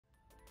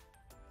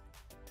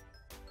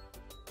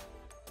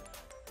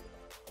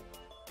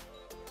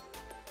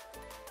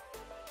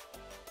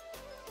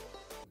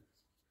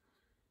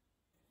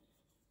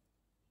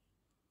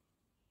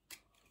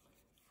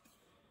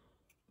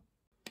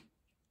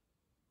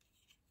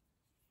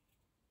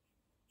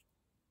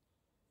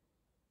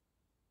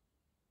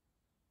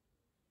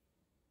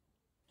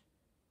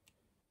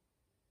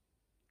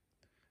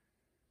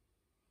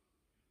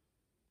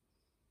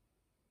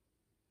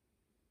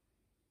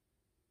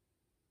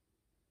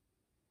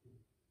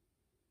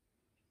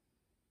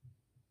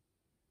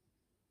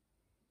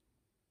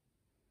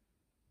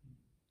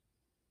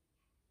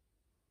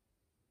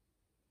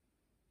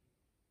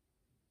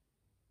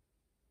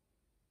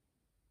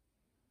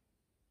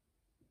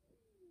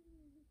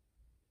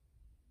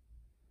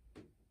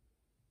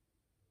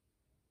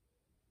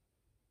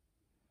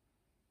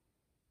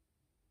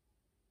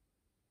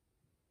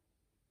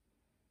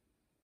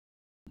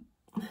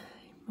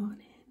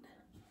morning.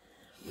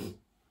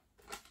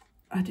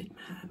 I did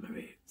my hair, my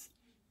roots.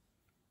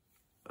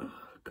 Oh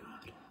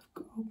god, I've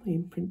got all my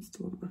imprints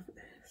still on my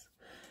face.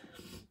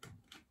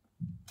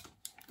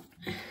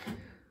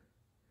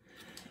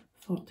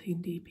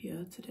 14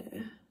 DPO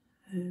today.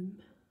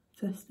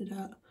 Tested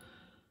at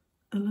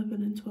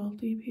 11 and 12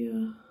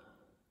 DPO.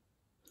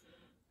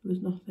 There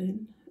was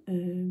nothing.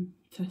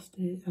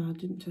 Tested, I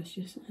didn't test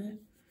yesterday.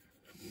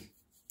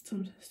 So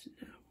I'm testing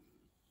now.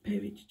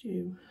 Period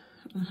due.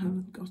 I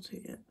haven't got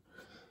it yet.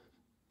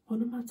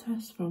 One of my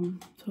tests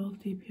from 12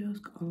 DPO's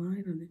got a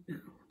line on it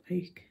now.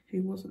 Like,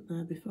 it wasn't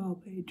there before,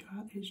 but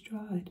it's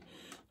dried.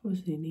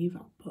 Obviously an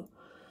eval, but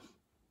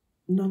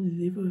none of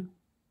the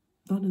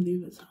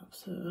others have,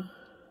 so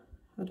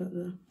I don't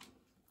know.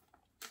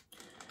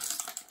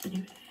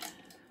 Anyway.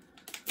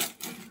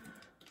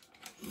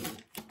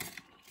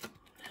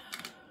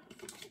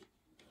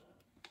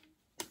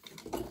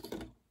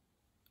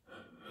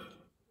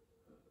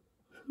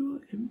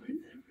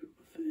 Imprints everywhere on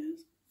my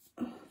face.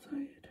 Oh,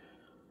 tired.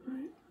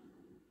 Right.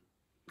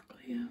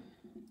 Clear.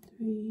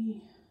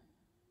 3,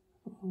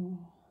 4,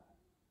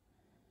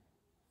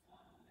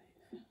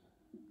 5.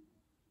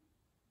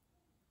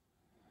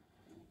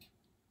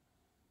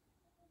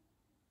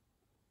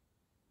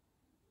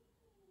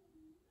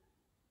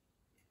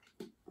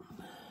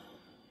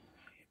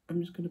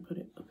 I'm just gonna put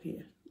it up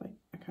here. Like,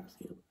 I can't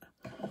see it up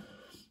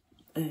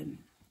there.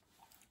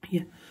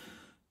 Yeah.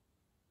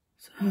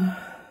 So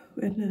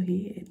we had no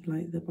heating,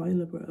 like the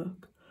boiler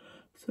broke.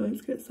 So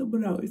let's get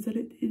someone out. He said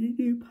it needed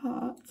new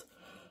parts.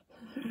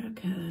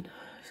 Okay,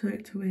 so I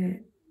had to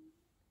wait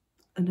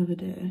another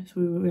day. So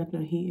we had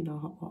no heating or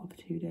hot water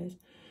for 2 days.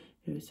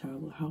 It was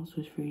terrible. The house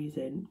was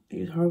freezing. It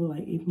was horrible,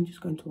 like even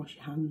just going to wash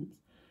your hands.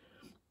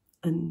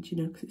 And you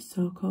know, because it's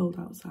so cold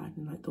outside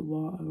and like the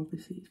water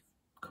obviously is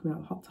coming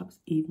out of the hot taps,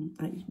 even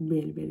like it's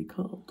really, really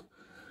cold.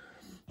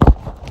 So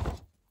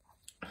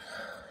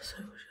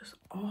it was just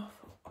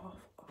awful,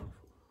 awful.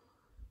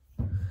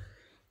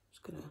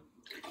 Just gonna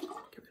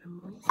get rid of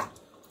more.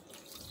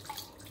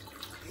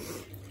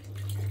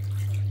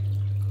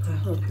 I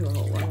hope you're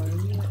all well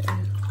anyway.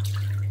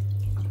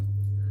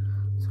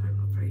 Sorry, I'm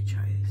not very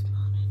chatty this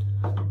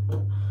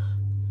morning.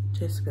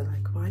 Jessica,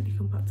 like, why didn't you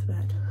come back to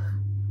bed?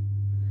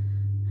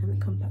 I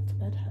haven't come back to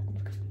bed yet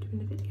because I'm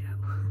doing a video.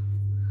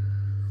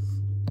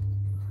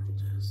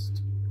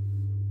 Just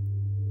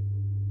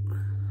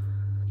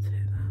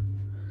take that.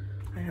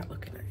 I am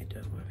looking at you,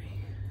 don't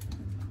worry.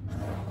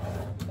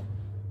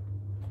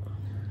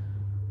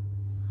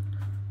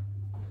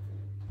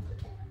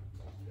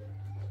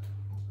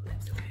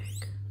 Next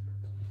week.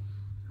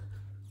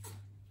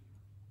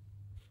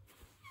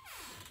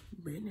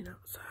 Raining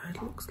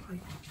outside, looks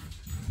like.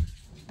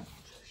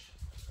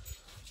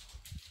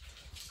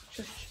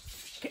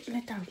 Shush. Get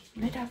lay down,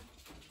 lay down,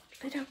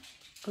 lay down.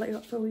 I'll let you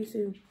up for you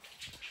soon.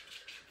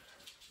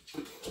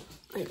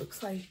 It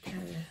looks like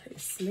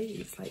it's sleet,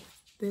 it's like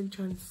then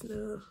trying to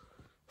snow.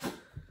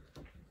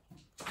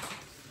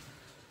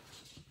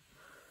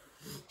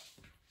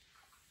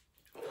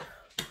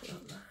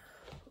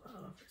 Wow, I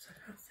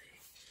can't see.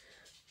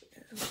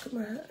 Yeah, look at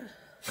my hair.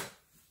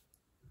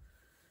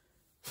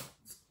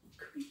 It's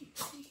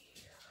crazy.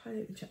 I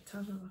didn't even check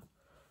time over.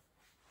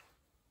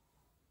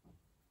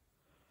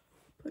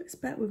 But it's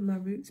better with my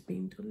roots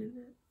being done,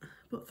 isn't it?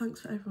 But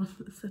thanks for everyone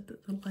that said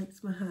that they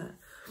liked my hair.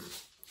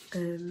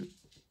 They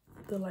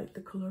like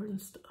the colour and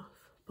stuff.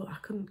 But I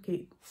couldn't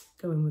keep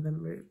going with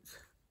them roots.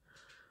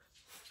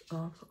 It's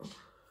awful.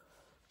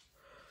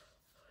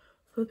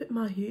 I feel a bit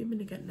more human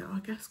again now,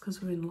 I guess,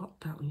 because we're in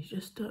lockdown. You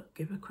just don't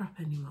give a crap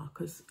anymore.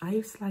 Because I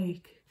used to,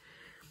 like,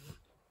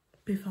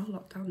 before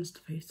lockdown and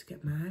stuff, I used to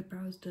get my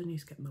eyebrows done, I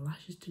used to get my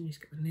lashes done, I used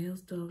to get my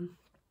nails done.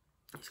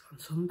 I used to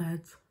go on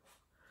sunbeds.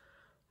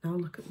 Now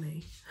look at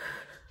me.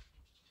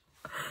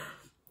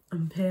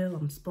 I'm pale,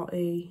 I'm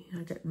spotty,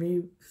 I get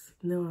roots,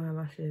 no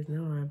eyelashes,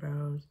 no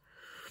eyebrows.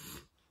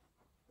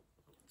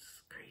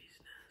 It's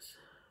craziness.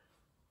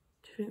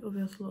 Do you think we'll be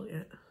able to look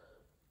yet?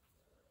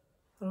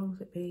 How long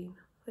has it been?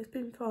 It's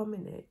been 4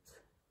 minutes.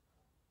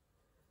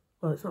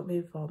 Well, it's not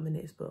been 4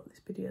 minutes, but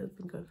this video has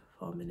been going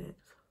for 4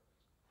 minutes.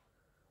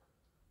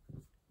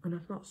 And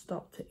I've not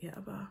stopped it yet,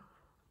 have I?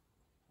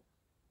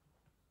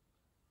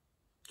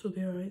 So it'll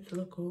be alright to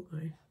look, won't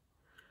we?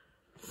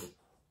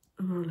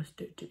 And more or less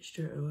did it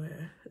straight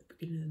away at the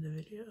beginning of the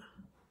video, I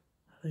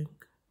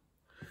think.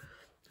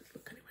 Let's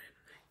look anyway.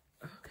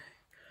 Okay.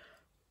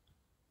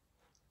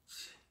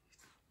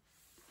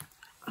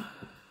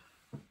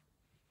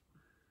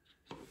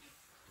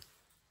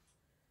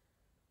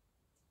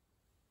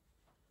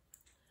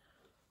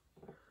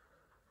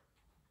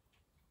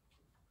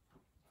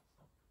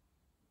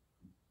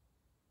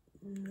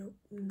 Nope,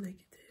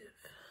 negative.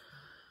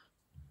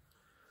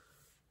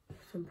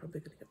 So I'm probably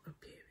gonna get my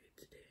period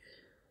today.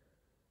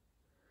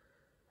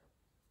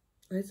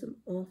 I had some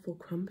awful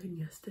cramping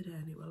yesterday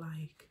and it were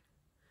like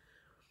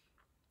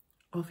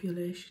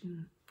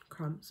ovulation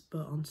cramps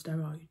but on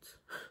steroids.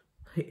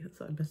 Like, that's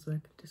like the best way I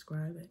can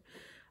describe it.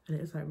 And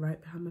it was like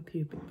right behind my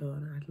pubic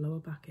bone. I had lower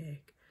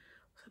backache. I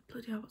was like,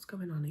 bloody hell, what's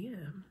going on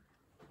here?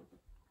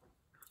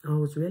 I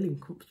was really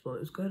uncomfortable. It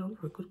was going on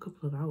for a good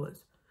couple of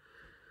hours.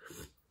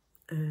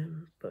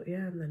 But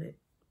yeah, and then it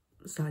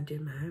started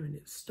doing my hair and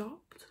it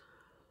stopped.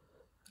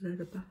 And I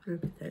had a bath and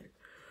everything.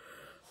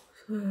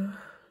 So,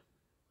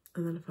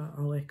 and then I thought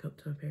I'll wake up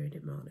to a period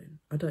in the morning.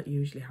 I don't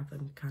usually have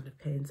them kind of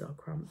pains or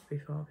cramps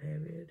before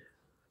period.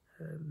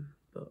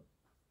 But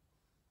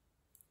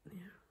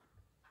yeah,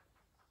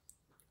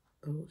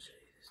 I will show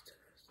you this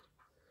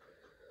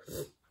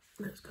test.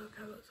 Let's go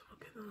get lots of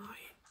look in the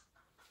light.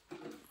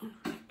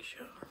 I'll make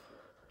sure.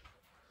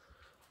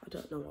 I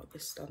don't know what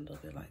this stand will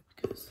be like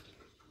because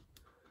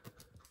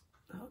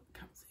I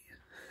can't see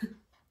it.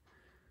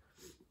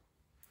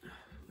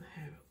 My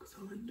hair up because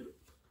I'll end up.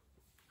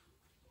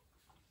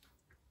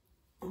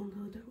 Oh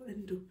no, I don't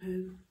end up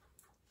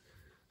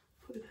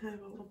putting hair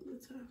all over the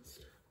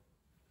test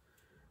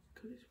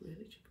because it's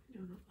really chipping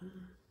down up there.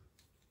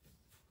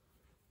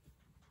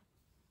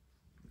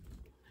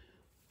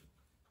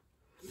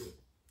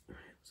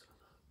 Right, let's have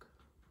a look.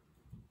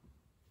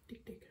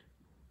 Dig dig.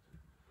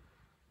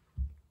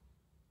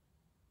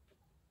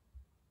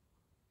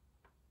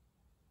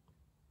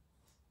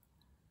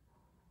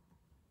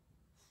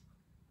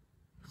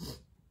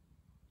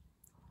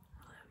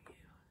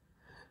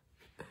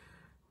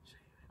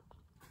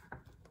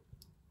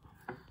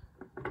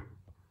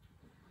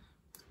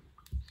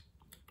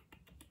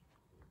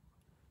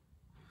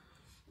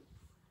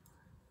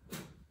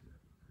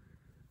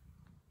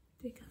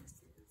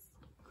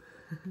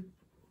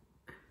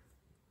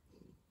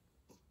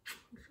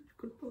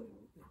 Good boy.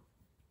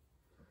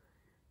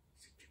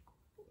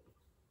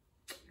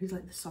 He's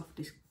like the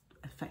softest,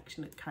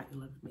 affectionate cat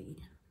you'll ever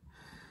meet.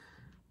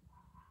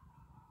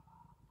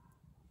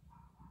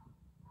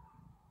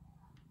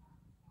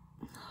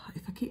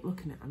 If I keep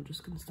looking at it, I'm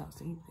just going to start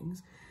seeing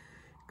things.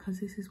 Because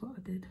this is what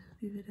I did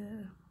the other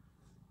day.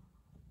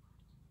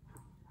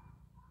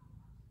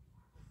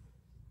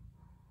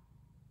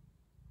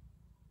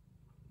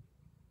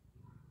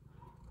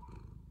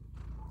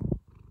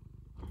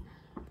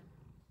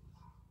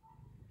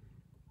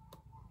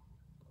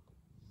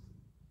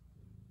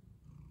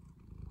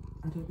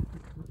 I don't know if I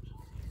can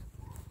actually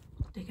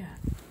see. Dig it.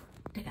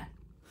 Dig it.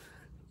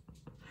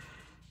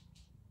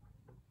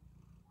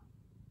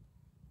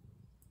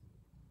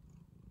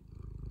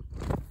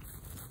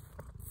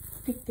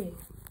 Dig dig.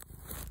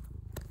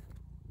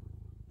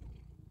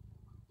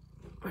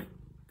 Right.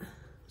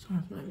 So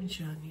I've not even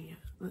shown you yet.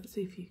 Let's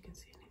see if you can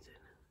see anything.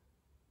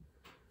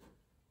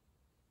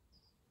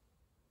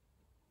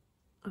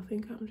 I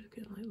think I'm just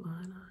getting like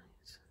line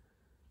eyes.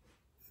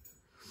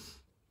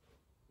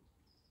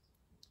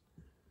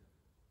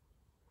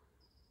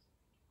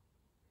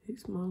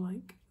 It's more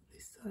like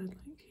this side,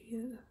 like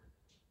here.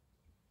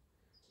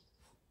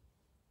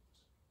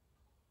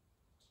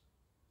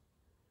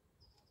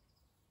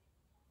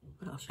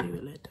 But I'll show you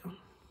it later on.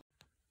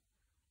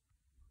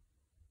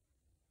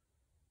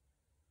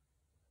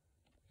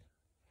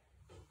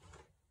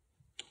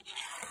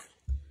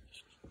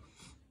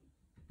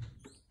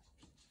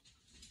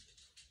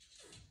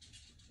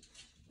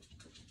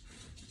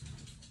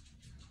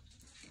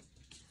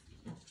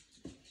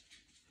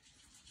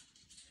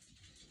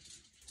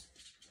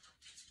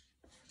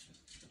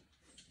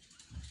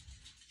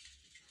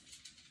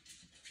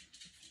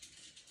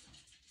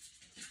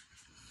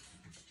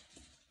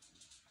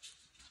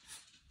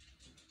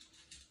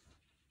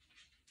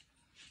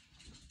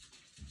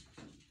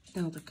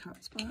 Now the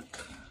cat's back.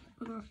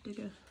 I'll have to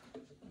go.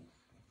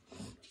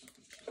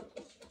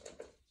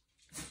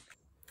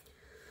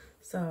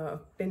 So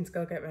I've been to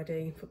go get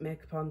ready, put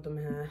makeup on, done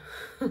my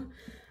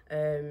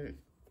hair.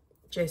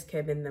 Jace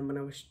came in then when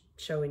I was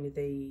showing you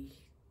the,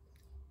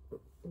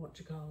 what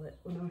do you call it?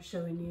 When I was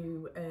showing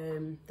you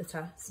the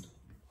test.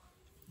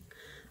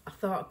 I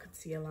thought I could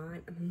see a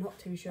line, and I'm not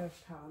too sure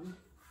if I can.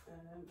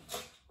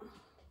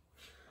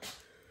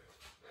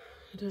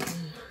 I don't know.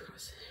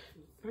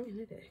 Banging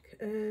headache.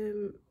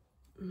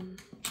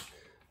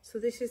 So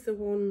this is the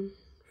one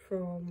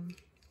from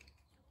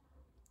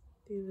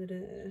the other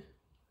day.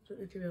 I don't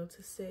know if you'll be able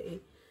to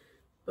see,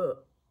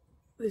 but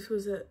this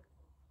was at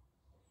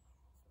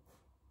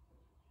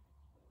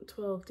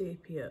 12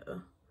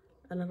 DPO,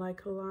 and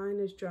like a line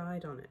is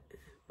dried on it,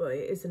 but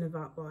it is an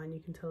evap line. You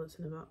can tell it's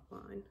an evap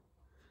line.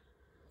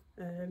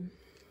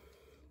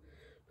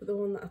 But the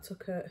one that I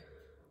took at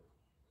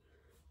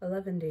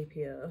 11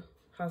 DPO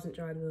hasn't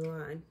dried the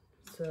line,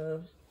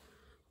 so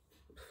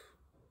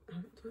I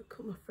have to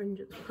cut my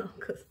fringe as well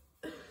because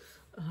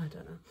I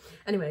don't know.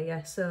 Anyway,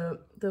 yeah, so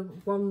the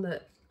one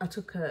that I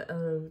took at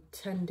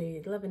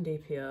 11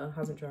 DPO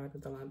hasn't dried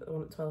with the line, but the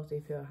one at 12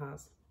 DPO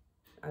has.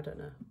 I don't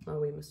know, my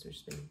wee must have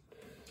just been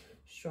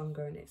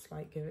stronger and it's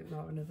like give it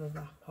more of a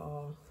wrap,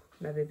 or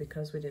maybe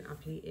because we didn't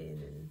have heat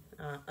in,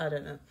 and I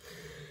don't know.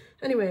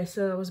 Anyway,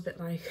 so I was a bit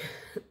like,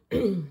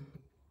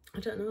 I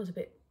don't know, I was a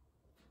bit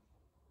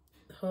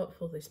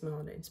hopeful this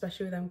morning,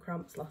 especially with them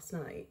cramps last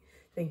night,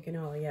 thinking,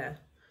 oh yeah,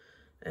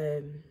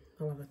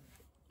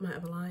 might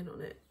have a line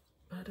on it,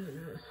 but I don't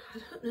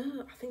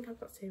know, I think I've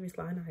got serious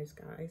line eyes,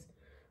 guys.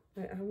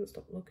 I haven't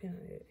stopped looking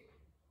at it.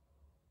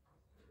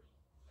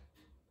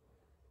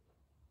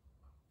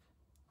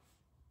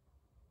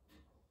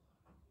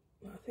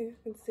 I think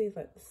I can see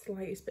like the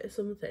slightest bit of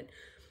something.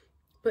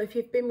 But if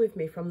you've been with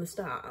me from the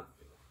start,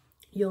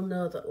 you'll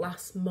know that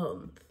last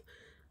month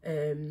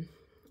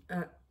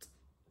at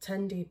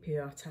 10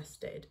 DPO I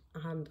tested,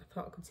 and I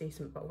thought I could see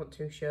something, but I wasn't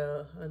too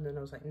sure. And then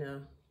I was like,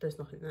 no, there's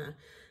nothing there.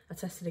 I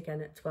tested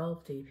again at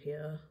 12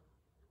 DPO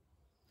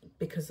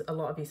because a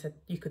lot of you said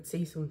you could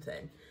see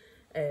something.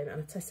 And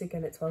I tested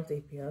again at 12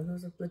 DPO and there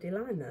was a bloody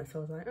line there. So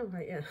I was like, oh,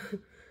 right, yeah.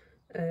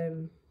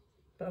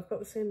 But I've got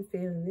the same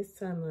feeling this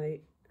time,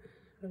 like,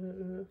 I don't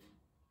know.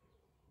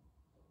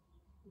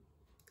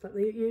 Like,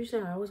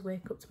 usually I always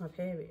wake up to my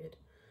period.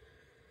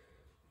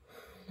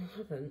 I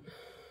haven't.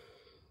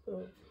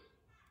 But...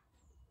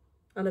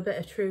 And a bit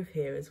of truth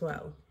here as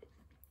well.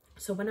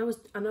 So when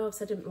I know I've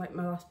said in like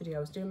my last video, I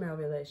was doing my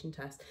ovulation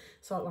test,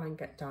 saw the line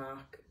get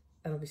dark,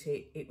 and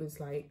obviously it was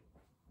like,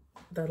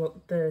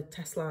 the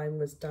test line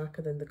was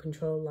darker than the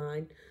control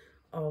line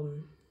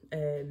on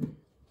the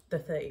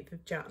 30th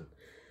of Jan.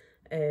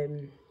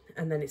 And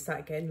then it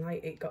started getting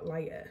light, it got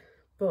lighter.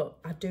 But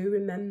I do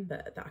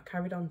remember that I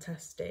carried on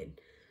testing,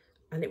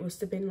 and it must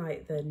have been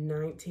like the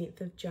 19th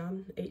of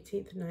Jan,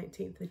 18th and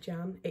 19th of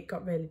Jan, it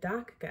got really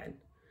dark again.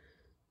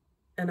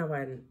 And I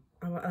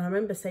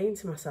remember saying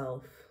to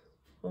myself,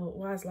 well,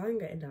 why is line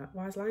getting dark?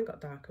 Why has line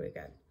got darker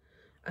again?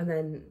 And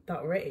then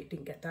that rate, it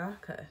didn't get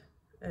darker.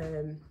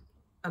 And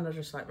I was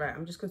just like, right,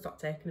 I'm just going to stop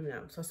taking them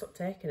now. So I stopped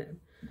taking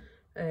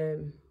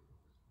them.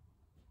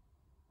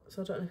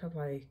 So I don't know if I've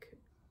like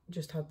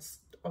just had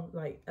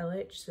like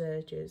LH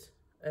surges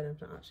and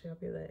I've not actually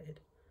ovulated.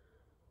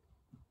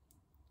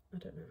 I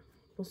don't know.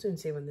 We'll soon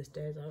see when this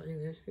day's out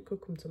anyway. It could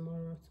come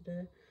tomorrow or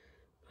today.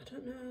 I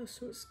don't know,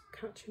 something's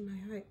catching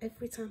my eye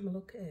every time I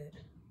look at it.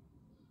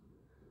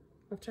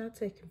 I've tried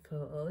taking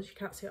photos, you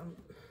can't see it on...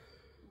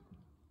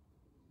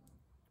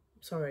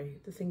 Sorry,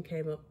 the thing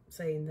came up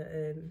saying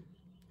that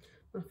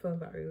my phone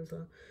battery was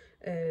low.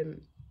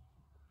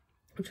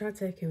 I've tried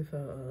taking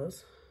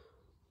photos,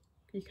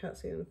 you can't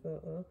see it on the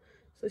photo.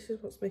 So this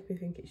is what's making me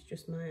think it's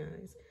just my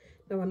eyes.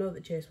 Now I know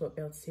that Jace won't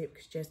be able to see it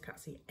because Jace can't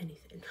see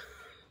anything.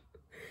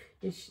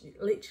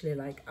 Literally,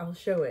 like, I'll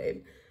show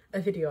him a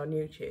video on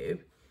YouTube,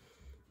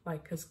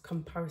 like as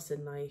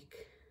comparison,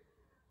 like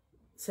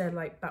say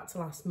like back to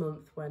last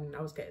month when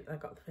I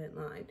got the faint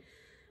line,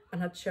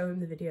 and I'd show him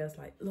the videos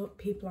like, look,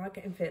 people are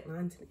getting faint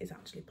lines and it's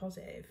actually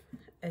positive.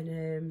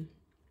 And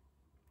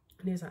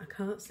he was like, I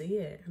can't see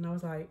it. And I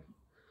was like,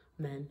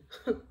 men.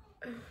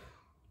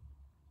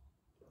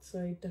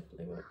 So he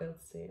definitely won't be able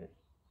to see it.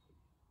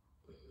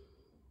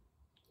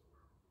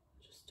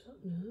 Just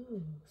don't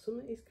know,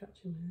 something is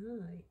catching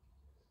my eye.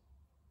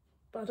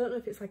 But I don't know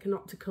if it's like an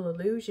optical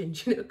illusion,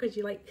 you know, because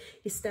you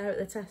stare at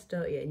the test,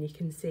 don't you, and you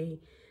can see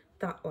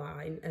that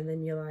line, and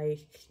then you're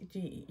like,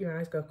 your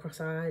eyes go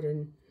cross-eyed,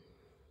 and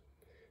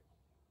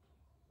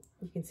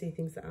you can see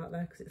things that aren't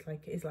there because it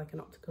is like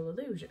an optical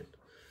illusion.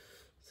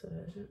 So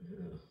I don't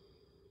know.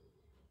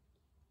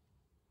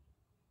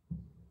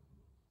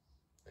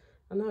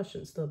 I know I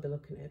shouldn't still be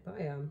looking at it, but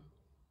I am.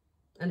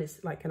 And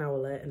it's like an hour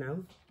later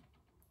now,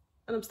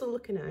 and I'm still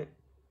looking at it.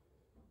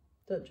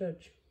 Don't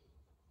judge.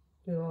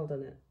 We've all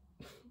done it.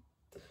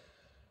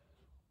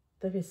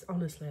 There is,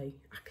 honestly,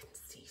 I can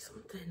see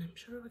something, I'm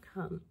sure I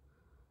can.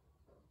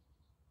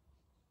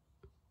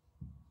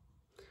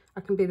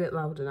 I can be a bit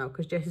louder now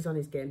because Jess is on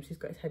his game, so he's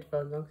got his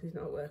headphones on because he's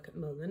not at work at the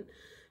moment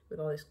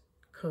with all this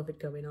COVID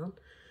going on.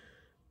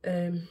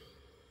 And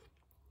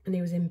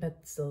he was in bed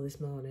still this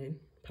morning,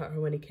 apart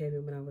from when he came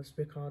in when I was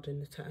recording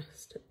the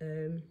test.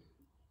 And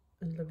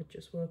Liv had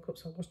just woke up,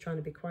 so I was trying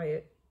to be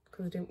quiet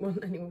because I didn't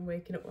want anyone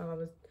waking up while I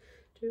was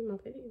doing my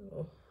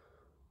video.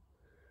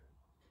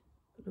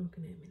 But no one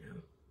can hear me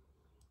now.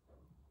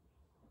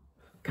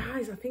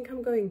 Guys, I think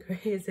I'm going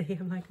crazy.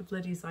 I'm like a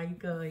bloody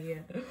psycho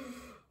here.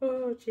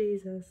 Oh,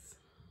 Jesus.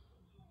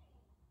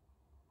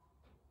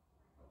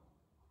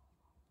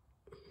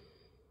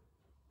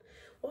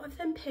 What if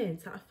them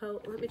pains that I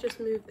felt, let me just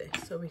move this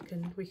so we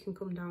can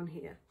come down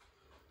here.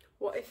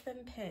 What if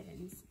them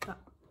pains that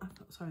I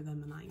felt, sorry,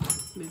 them and I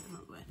move them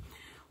out of the way.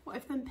 What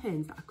if them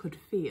pains that I could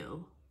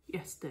feel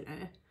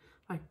yesterday,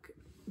 like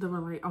they were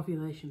like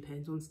ovulation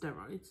pains on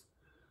steroids,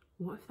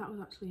 what if that was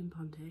actually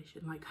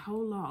implantation? Like, how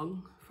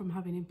long from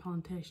having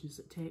implantation does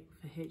it take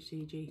for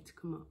HCG to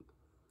come up?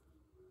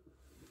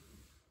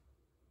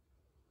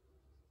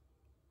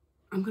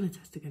 I'm going to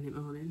test again in the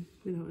morning,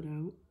 without a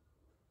doubt.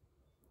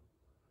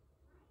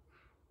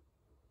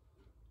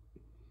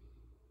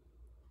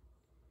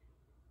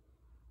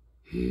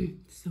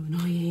 So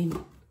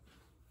annoying.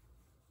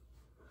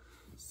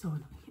 So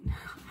annoying.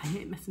 I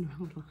hate messing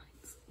around with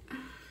lines.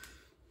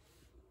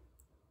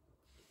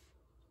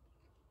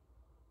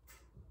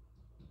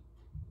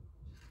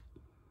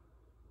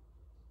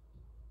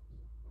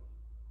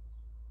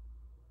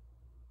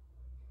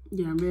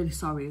 Yeah, I'm really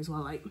sorry as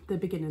well. Like, the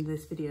beginning of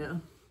this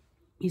video,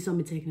 you saw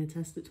me taking a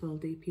test at 12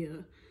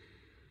 DPO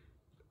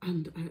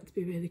and I had to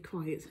be really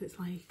quiet. So it's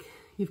like,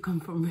 you've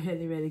gone from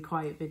really, really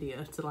quiet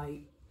video to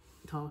like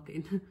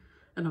talking.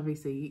 And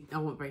obviously I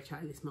wasn't very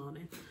chatty this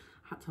morning.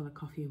 I had to have a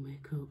coffee and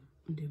wake up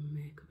and do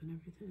my makeup and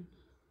everything.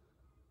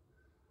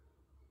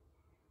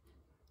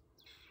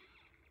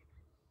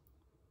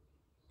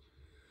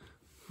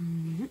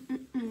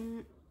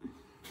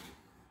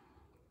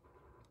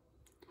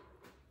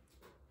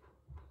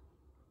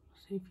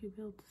 see if you'll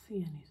be able to see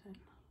anything.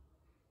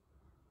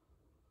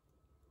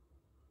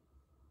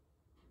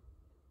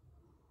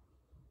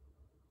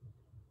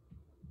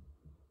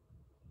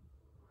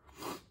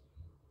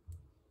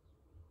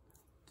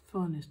 The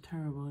phone is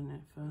terrible, isn't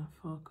it, for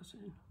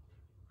focusing?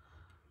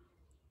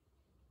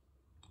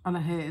 And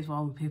I hate as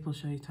well when people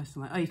show you tests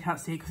and like, oh, you can't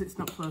see it because it's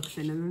not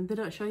focusing, and then they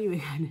don't show you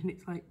again, and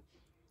it's like,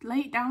 lay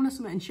it down or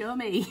something and show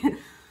me.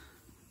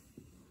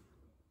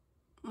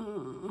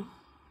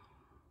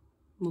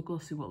 We'll go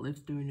see what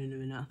Liv's doing in a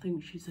minute. I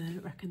think she's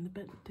wrecking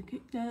the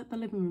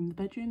living room, the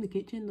bedroom, the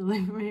kitchen, the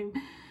living room.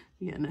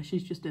 Yeah, no,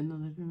 she's just in the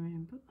living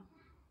room. But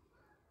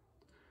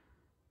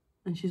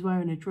and she's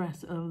wearing a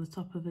dress over the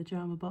top of her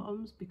pajama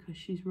bottoms because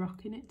she's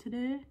rocking it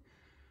today.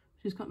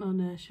 She's got no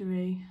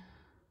nursery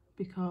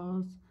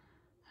because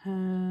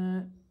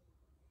her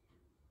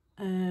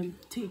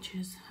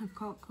teachers have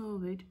caught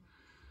COVID,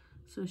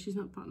 so she's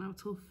not back now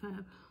till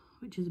Feb,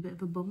 which is a bit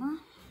of a bummer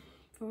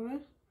for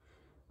her.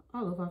 I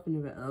love having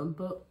her at home,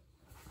 but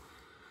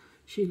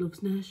she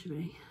loves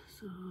nursery,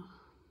 so.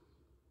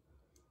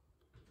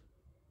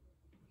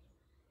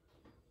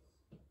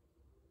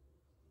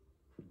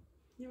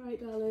 You're right,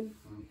 darling.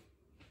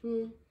 Thought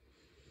you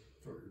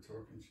were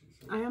talking to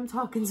yourself. I am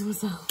talking to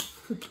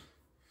myself.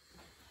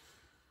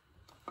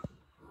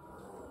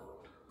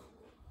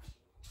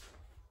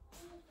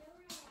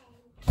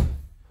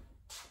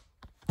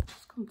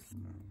 No.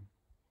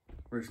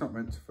 Well, it's not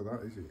meant for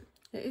that, is it?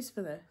 It is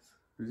for this.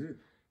 Is it?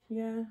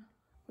 Yeah.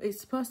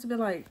 It's supposed to be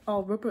like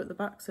all rubber at the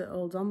back so it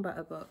holds on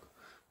better, but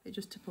it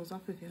just tipples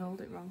off if you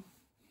hold it wrong.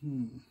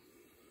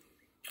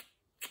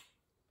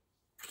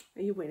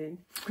 Are you winning?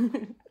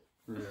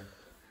 Yeah.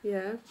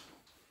 Yeah.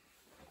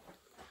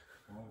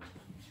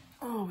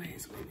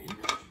 Always winning.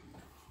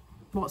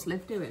 What's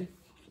Liv doing?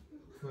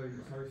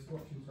 Watching Toy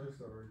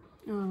Story.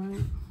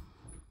 Alright.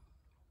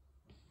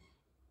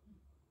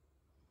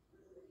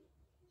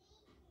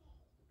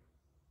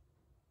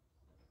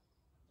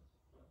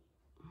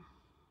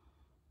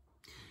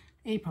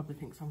 He probably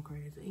thinks I'm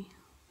crazy.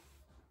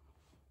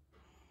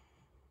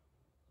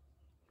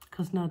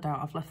 Because no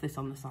doubt I've left this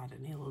on the side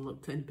and he'll have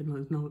looked at it and been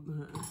like, no,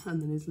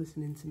 and then he's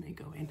listening to me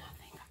going, I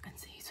think I can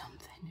see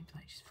something. He'd be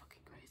like, she's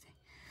fucking crazy.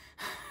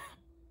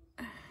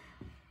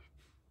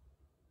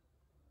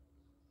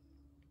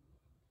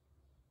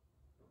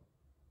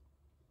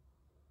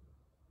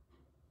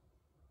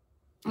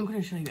 I'm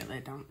going to show you it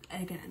later down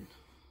again.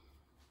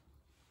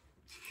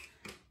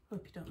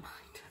 Hope you don't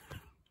mind.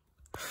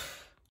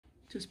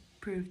 Just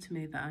prove to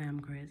me that I am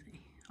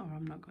crazy, or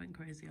I'm not going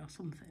crazy or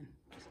something.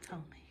 Just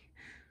tell me.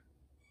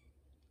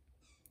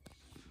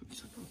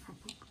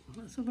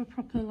 Let's have a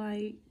proper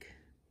like,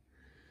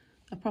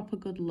 a proper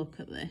good look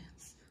at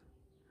this.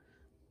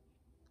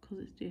 Because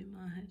it's doing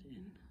my head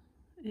in.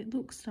 It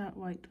looks stark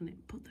white, doesn't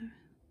it? But there,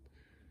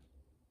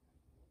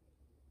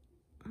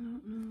 I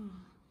don't know.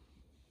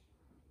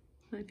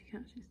 Like if you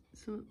can't see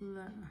something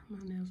there. My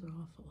nails are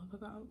awful. Have I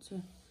got out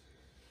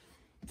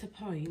to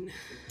point?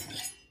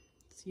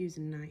 It's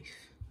using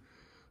knife.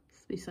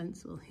 Let's be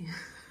sensible here.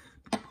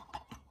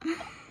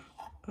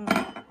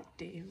 Oh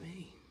dear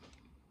me.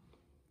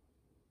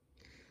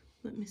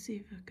 Let me see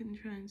if I can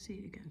try and see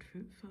it again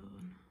through the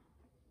phone.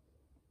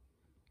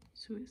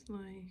 So it's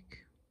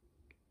like,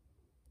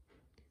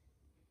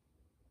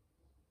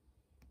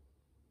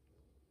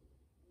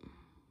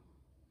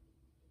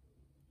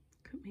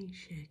 look at me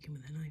shaking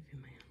with a knife in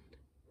my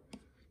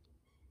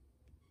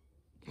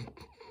hand.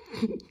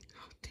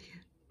 Oh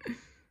dear.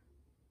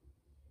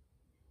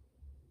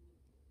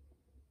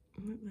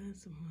 Look there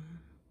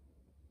somewhere.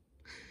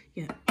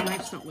 Yeah,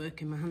 knife's not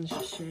working, my hand's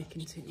just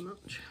shaking too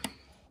much.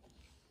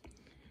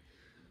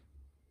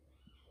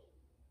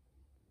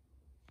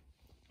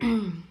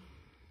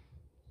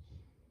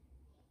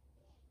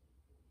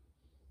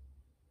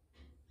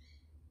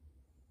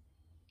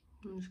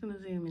 I'm just going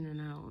to zoom in and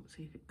out and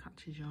see if it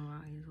catches your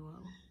eye as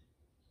well.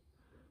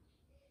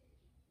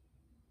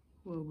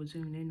 Well, we're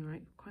zooming in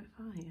right quite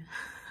far here.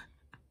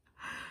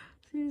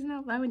 See, it's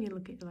not bad when you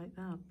look at it like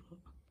that, but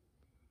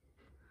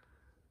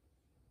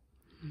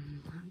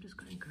I'm just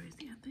going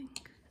crazy, I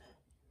think.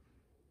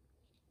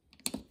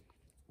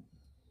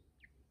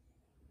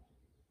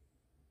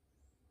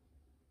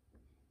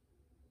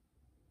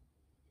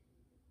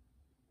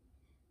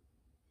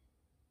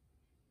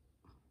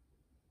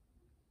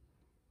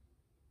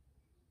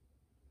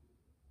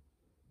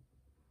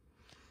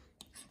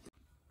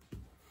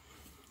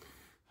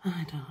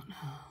 I don't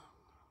know.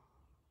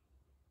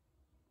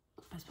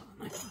 Best part of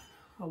the knife.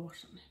 I'll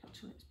wash something.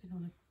 Actually, it's been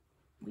on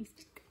a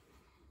week.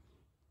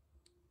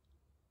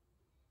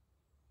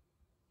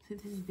 See,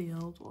 this is the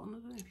old one. I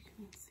don't know if you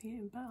can see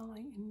it in better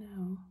lighting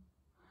now.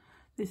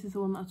 This is the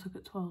one that I took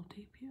at 12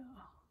 DPO.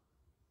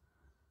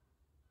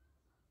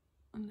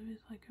 And there is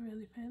like a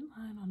really faint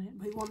line on it,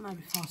 but it wasn't there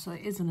before, so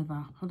it is an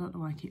evap. I don't know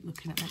why I keep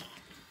looking at it.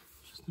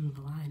 It's just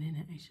another line in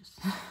it. It's just.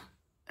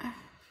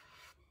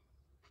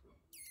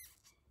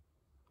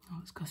 Oh,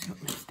 it's because what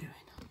Liv's doing.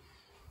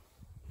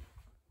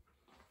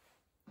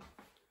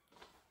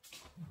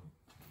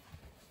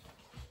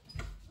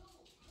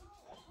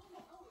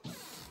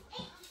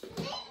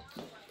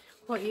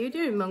 What are you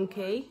doing,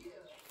 monkey?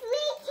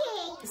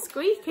 Squeaky.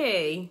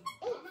 Squeaky.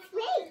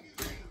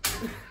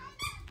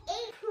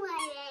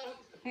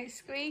 It's It's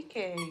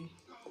squeaky.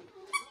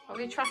 Have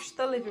we trashed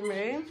the living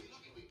room?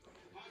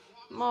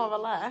 More or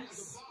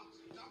less.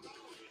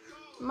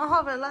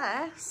 More or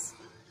less.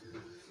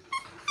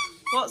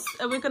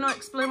 Are we going to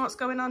explain what's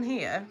going on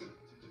here?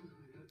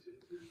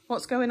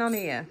 What's going on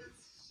here?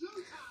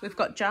 We've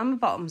got jam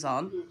bottoms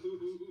on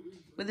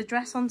with a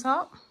dress on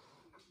top.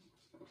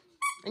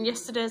 And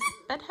yesterday's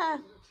bed hair.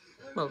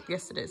 Well,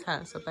 yesterday's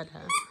hair, so bed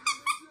hair.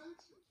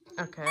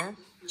 Okay.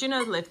 Do you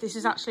know, Liv, this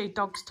is actually a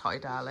dog's toy,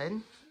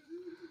 darling.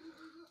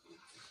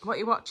 What are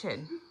you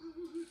watching?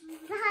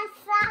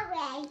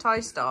 Toy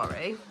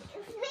Story.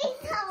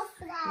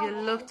 You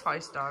love Toy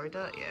Story,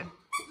 don't you?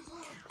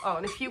 Oh,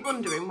 and if you're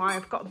wondering why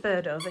I've got a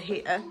bird over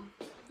here,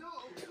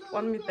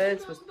 one of my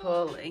birds was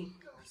poorly,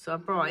 so I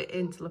brought it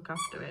in to look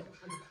after it.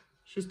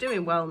 She's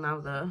doing well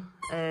now, though.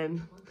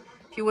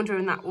 If you're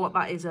wondering what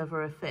that is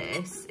over her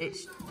face,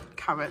 it's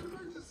carrot.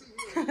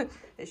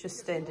 It's just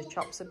stained her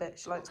chops a bit.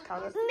 She likes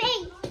carrot.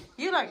 me.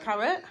 You like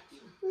carrot?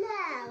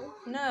 No.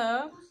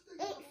 No?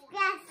 It's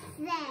just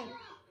them.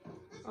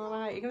 All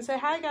right, you're going to say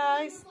hi,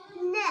 guys?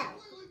 No.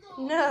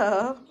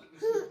 No?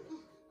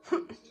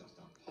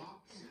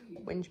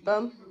 Whinge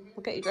bum.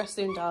 We'll get you dressed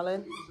soon,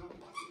 darling.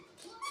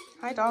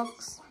 Hi,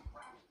 dogs.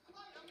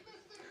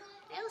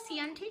 Elsie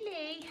and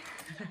Tilly.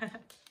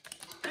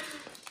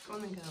 Come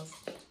on then, girls.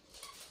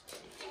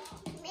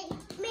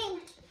 Me.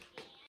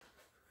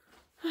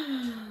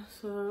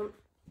 So,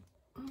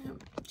 yeah,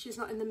 she's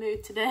not in the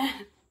mood today.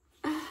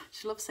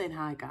 She loves saying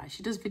hi, guys.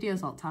 She does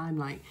videos all the time.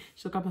 Like,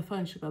 she'll grab her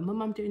phone, she'll go,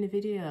 Mum, I'm doing a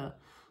video.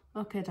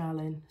 Okay,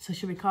 darling. So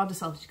she'll record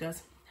herself. She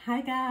goes,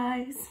 hi,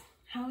 guys.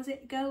 How's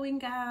it going,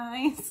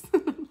 guys?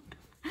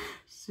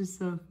 She's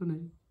so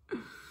funny.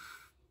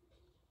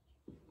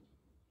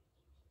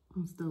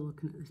 I'm still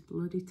looking at this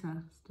bloody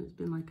test. It's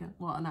been like,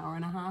 what, an hour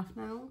and a half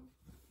now?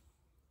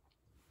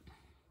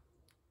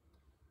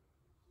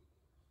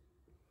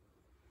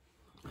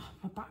 Oh,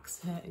 my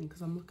back's hurting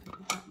because I'm looking at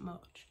it that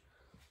much.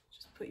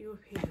 Just put you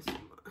up here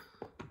somewhere,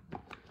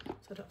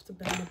 so I don't have to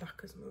bend my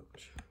back as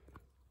much.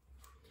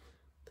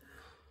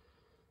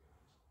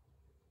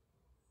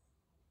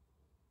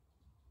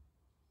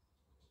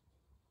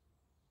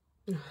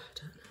 Oh, I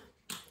don't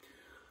know.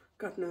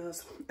 God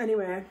knows.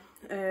 Anyway,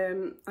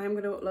 I'm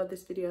going to upload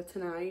this video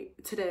today.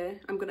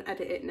 I'm going to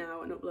edit it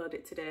now and upload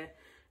it today.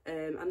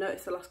 I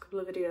noticed the last couple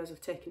of videos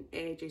have taken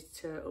ages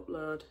to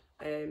upload.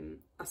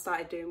 I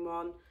started doing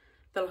one,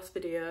 the last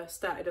video,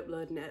 started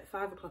uploading it at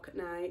 5 o'clock at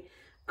night,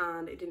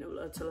 and it didn't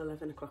upload till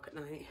 11 o'clock at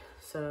night.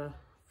 So,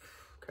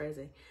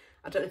 crazy.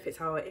 I don't know if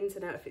it's our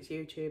internet, if it's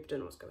YouTube, don't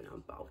know what's going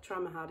on, but I'll try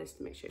my hardest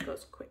to make sure it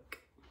goes quick.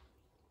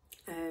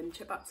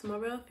 Check back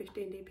tomorrow,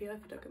 15 DPO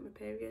if I don't get my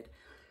period.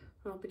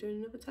 I'll be doing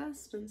another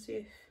test and see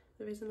if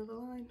there is another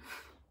line.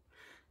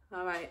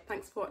 Alright,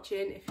 thanks for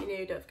watching. If you're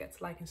new, don't forget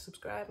to like and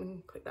subscribe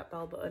and click that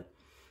bell button.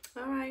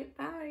 Alright,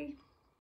 bye.